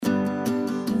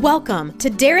Welcome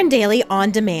to Darren Daily On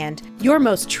Demand, your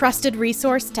most trusted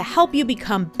resource to help you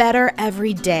become better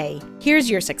every day. Here's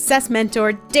your success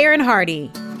mentor, Darren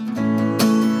Hardy.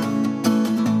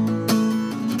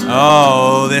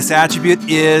 Oh, this attribute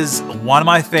is one of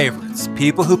my favorites.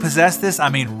 People who possess this,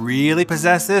 really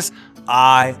possess this,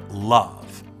 I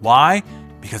love. Why?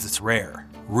 Because it's rare,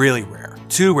 really rare,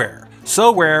 too rare,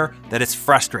 so rare that it's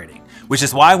frustrating, which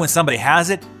is why when somebody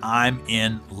has it, I'm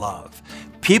in love.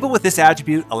 People with this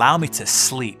attribute allow me to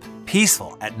sleep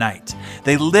peaceful at night.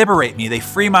 They liberate me, they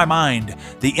free my mind,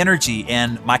 the energy,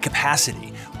 and my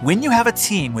capacity. When you have a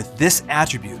team with this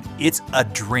attribute, it's a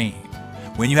dream.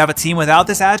 When you have a team without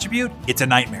this attribute, it's a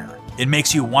nightmare. It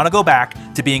makes you want to go back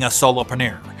to being a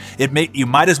solopreneur. You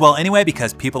might as well anyway,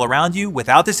 because people around you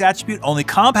without this attribute only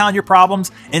compound your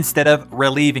problems instead of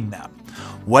relieving them.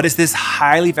 What is this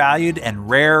highly valued and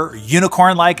rare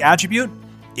unicorn-like attribute?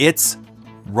 It's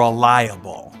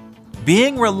reliable.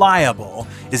 Being reliable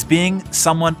is being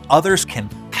someone others can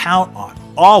count on,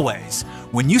 always.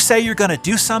 When you say you're going to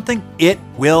do something, it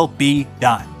will be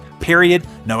done. Period.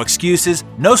 No excuses,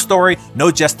 no story,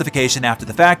 no justification after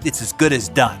the fact. It's as good as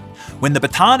done. When the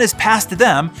baton is passed to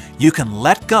them, you can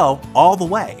let go all the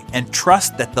way and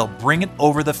trust that they'll bring it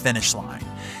over the finish line.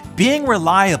 Being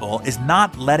reliable is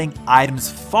not letting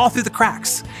items fall through the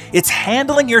cracks. It's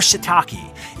handling your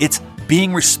shiitake. It's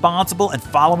being responsible and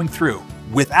following through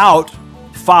without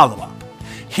follow-up.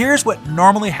 Here's what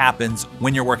normally happens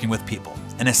when you're working with people.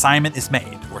 An assignment is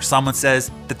made, or someone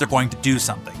says that they're going to do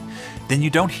something. Then you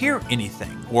don't hear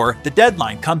anything, or the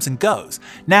deadline comes and goes.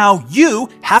 Now you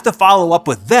have to follow up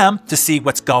with them to see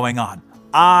what's going on.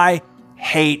 I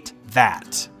hate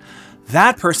that.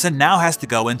 That person now has to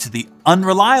go into the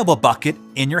unreliable bucket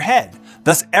in your head.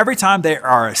 Thus, every time they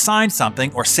are assigned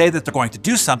something or say that they're going to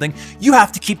do something, you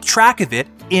have to keep track of it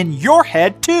in your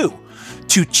head too.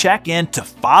 To check in, to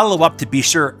follow up, to be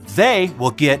sure they will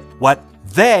get what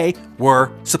they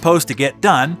were supposed to get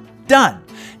done.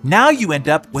 Now you end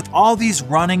up with all these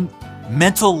running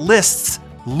mental lists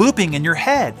looping in your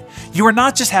head. You are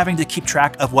not just having to keep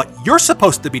track of what you're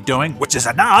supposed to be doing, which is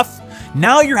enough.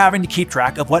 Now you're having to keep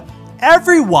track of what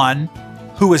everyone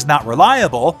who is not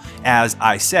reliable, as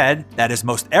I said, that is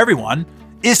most everyone,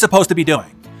 is supposed to be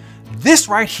doing. This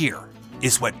right here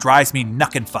is what drives me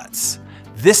knuckin'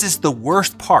 This is the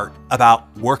worst part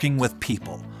about working with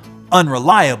people.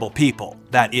 Unreliable people,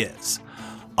 that is.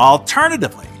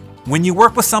 Alternatively, when you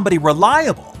work with somebody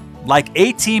reliable, like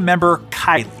A-Team member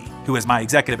Kylie, who is my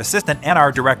executive assistant and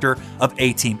our director of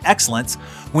A-Team Excellence,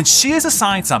 when she is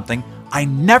assigned something, I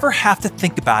never have to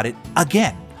think about it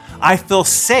again. I feel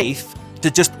safe to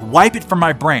just wipe it from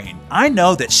my brain. I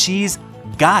know that she's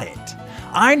got it.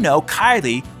 I know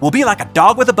Kylie will be like a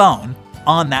dog with a bone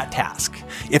on that task.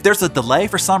 If there's a delay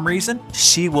for some reason,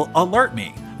 she will alert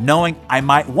me, knowing I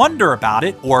might wonder about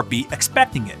it or be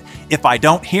expecting it. If I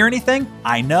don't hear anything,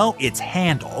 I know it's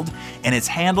handled, and it's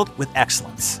handled with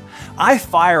excellence. I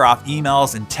fire off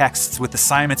emails and texts with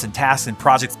assignments and tasks and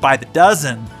projects by the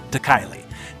dozen to Kylie.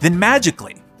 Then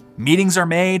magically, meetings are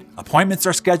made, appointments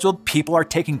are scheduled, people are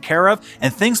taken care of,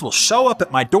 and things will show up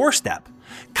at my doorstep.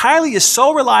 Kylie is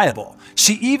so reliable.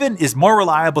 She even is more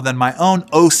reliable than my own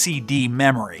OCD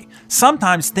memory.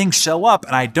 Sometimes things show up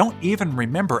and I don't even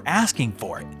remember asking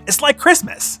for it. It's like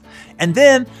Christmas. And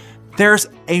then there's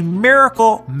a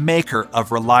miracle maker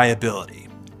of reliability.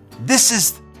 This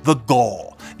is the goal.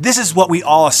 This is what we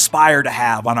all aspire to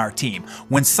have on our team.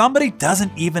 When somebody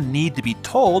doesn't even need to be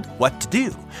told what to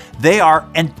do, they are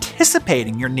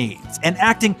anticipating your needs and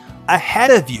acting ahead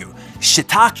of you.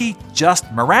 Shiitake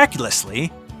just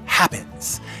miraculously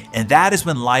happens. And that is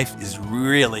when life is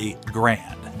really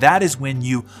grand. That is when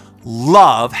you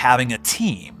love having a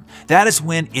team. That is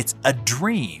when it's a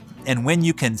dream and when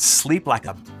you can sleep like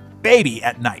a baby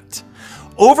at night.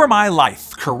 Over my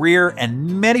life, career,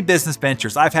 and many business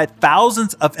ventures, I've had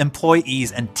thousands of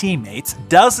employees and teammates,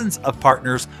 dozens of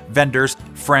partners, vendors,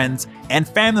 friends, and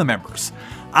family members.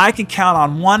 I can count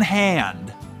on one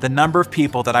hand the number of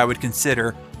people that I would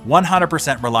consider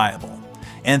 100% reliable.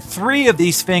 And 3 of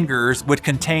these fingers would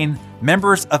contain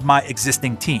members of my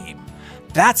existing team.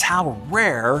 That's how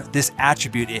rare this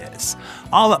attribute is.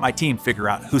 I'll let my team figure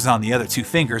out who's on the other 2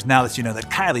 fingers now that you know that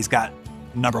Kylie's got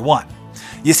number 1.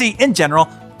 You see, in general,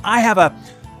 I have a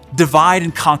divide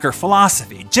and conquer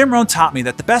philosophy. Jim Rohn taught me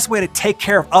that the best way to take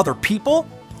care of other people,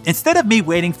 instead of me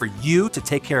waiting for you to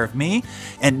take care of me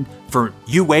and for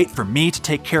you wait for me to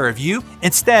take care of you,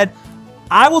 instead,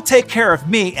 I will take care of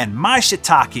me and my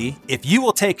shiitake if you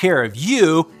will take care of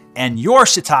you and your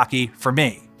shiitake for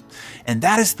me. And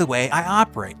that is the way I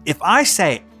operate. If I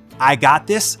say, I got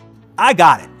this, I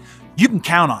got it. You can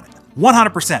count on it.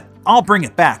 100%, I'll bring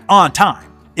it back on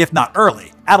time, if not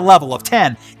early, at a level of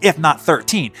 10, if not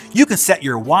 13. You can set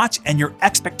your watch and your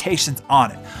expectations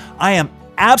on it. I am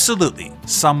absolutely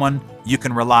someone you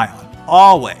can rely on,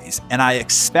 always, and I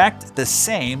expect the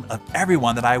same of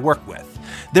everyone that I work with.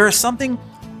 There is something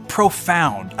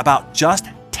profound about just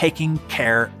taking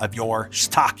care of your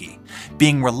shiitake,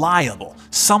 being reliable,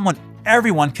 someone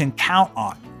everyone can count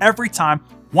on every time,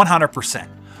 100%.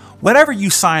 Whatever you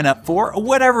sign up for, or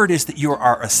whatever it is that you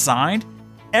are assigned,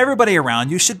 everybody around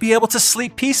you should be able to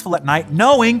sleep peaceful at night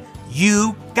knowing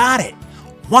you got it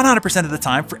 100% of the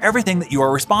time for everything that you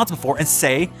are responsible for and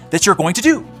say that you're going to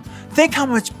do. Think how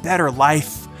much better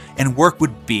life and work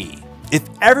would be if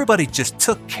everybody just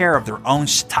took care of their own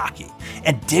shiitake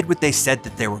and did what they said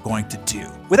that they were going to do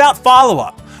without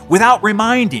follow-up, without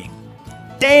reminding.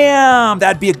 Damn,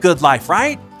 that'd be a good life,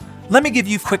 right? Let me give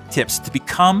you quick tips to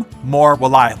become more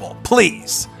reliable,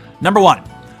 please. Number 1,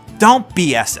 don't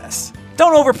BS us.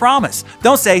 Don't overpromise.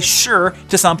 Don't say sure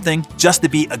to something just to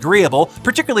be agreeable,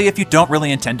 particularly if you don't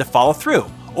really intend to follow through,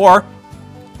 or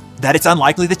that it's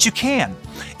unlikely that you can.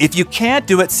 If you can't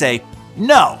do it, say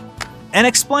no, and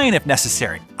explain if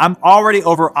necessary. I'm already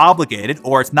over-obligated,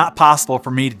 or it's not possible for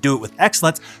me to do it with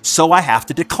excellence, so I have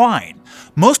to decline.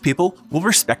 Most people will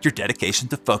respect your dedication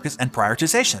to focus and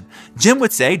prioritization. Jim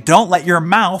would say, don't let your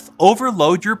mouth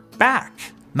overload your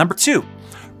back. Number 2,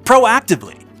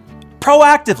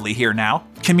 proactively here now,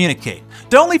 communicate.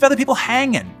 Don't leave other people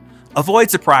hanging.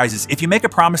 Avoid surprises. If you make a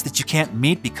promise that you can't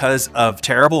meet because of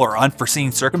terrible or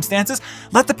unforeseen circumstances,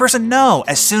 let the person know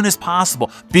as soon as possible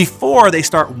before they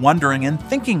start wondering and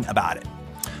thinking about it.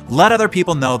 Let other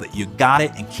people know that you got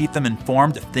it and keep them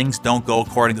informed if things don't go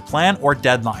according to plan or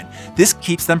deadline. This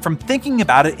keeps them from thinking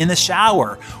about it in the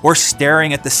shower or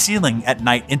staring at the ceiling at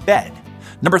night in bed.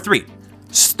 Number 3,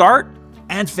 start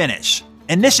and finish.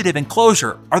 Initiative and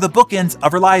closure are the bookends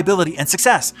of reliability and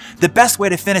success. The best way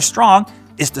to finish strong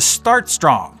is to start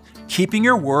strong. Keeping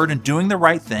your word and doing the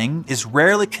right thing is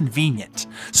rarely convenient.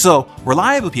 So,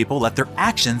 reliable people let their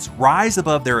actions rise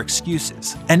above their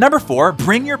excuses. And number 4,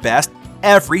 bring your best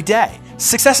every day.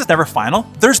 Success is never final.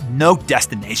 There's no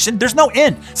destination. There's no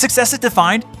end. Success is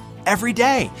defined every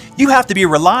day. You have to be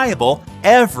reliable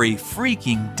every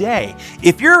freaking day.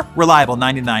 If you're reliable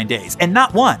 99 days and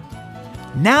not one,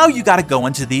 now you got to go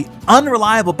into the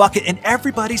unreliable bucket in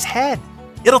everybody's head.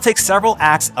 It'll take several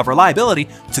acts of reliability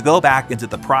to go back into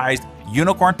the prized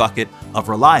unicorn bucket of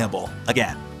reliable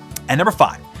again. And number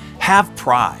 5, have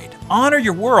pride. Honor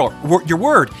your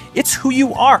word. It's who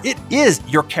you are. It is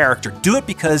your character. Do it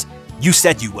because you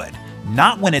said you would.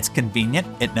 Not when it's convenient,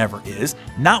 it never is.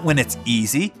 Not when it's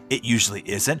easy, it usually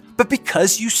isn't. But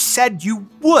because you said you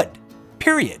would.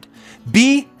 Period.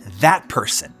 Be that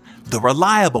person, the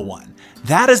reliable one.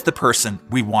 That is the person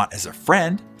we want as a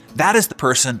friend. That is the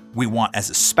person we want as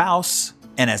a spouse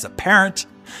and as a parent.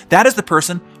 That is the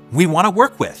person we want to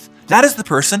work with. That is the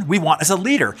person we want as a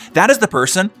leader. That is the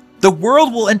person the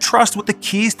world will entrust with the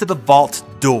keys to the vault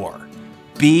door.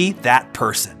 Be that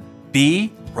person.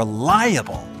 Be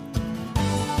reliable.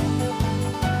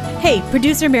 Hey,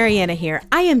 producer Mariana here.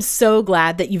 I am so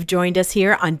glad that you've joined us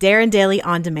here on Darren Daily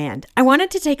On Demand. I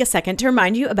wanted to take a second to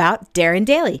remind you about Darren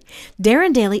Daily.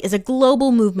 Darren Daily is a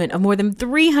global movement of more than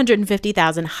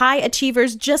 350,000 high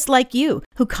achievers just like you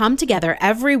who come together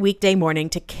every weekday morning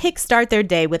to kickstart their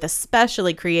day with a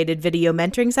specially created video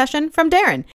mentoring session from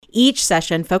Darren. Each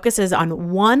session focuses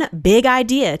on one big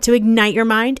idea to ignite your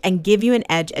mind and give you an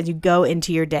edge as you go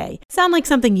into your day. Sound like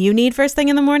something you need first thing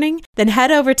in the morning? Then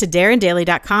head over to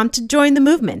darrendaily.com to join the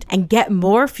movement and get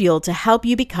more fuel to help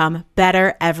you become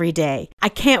better every day. I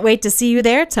can't wait to see you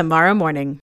there tomorrow morning.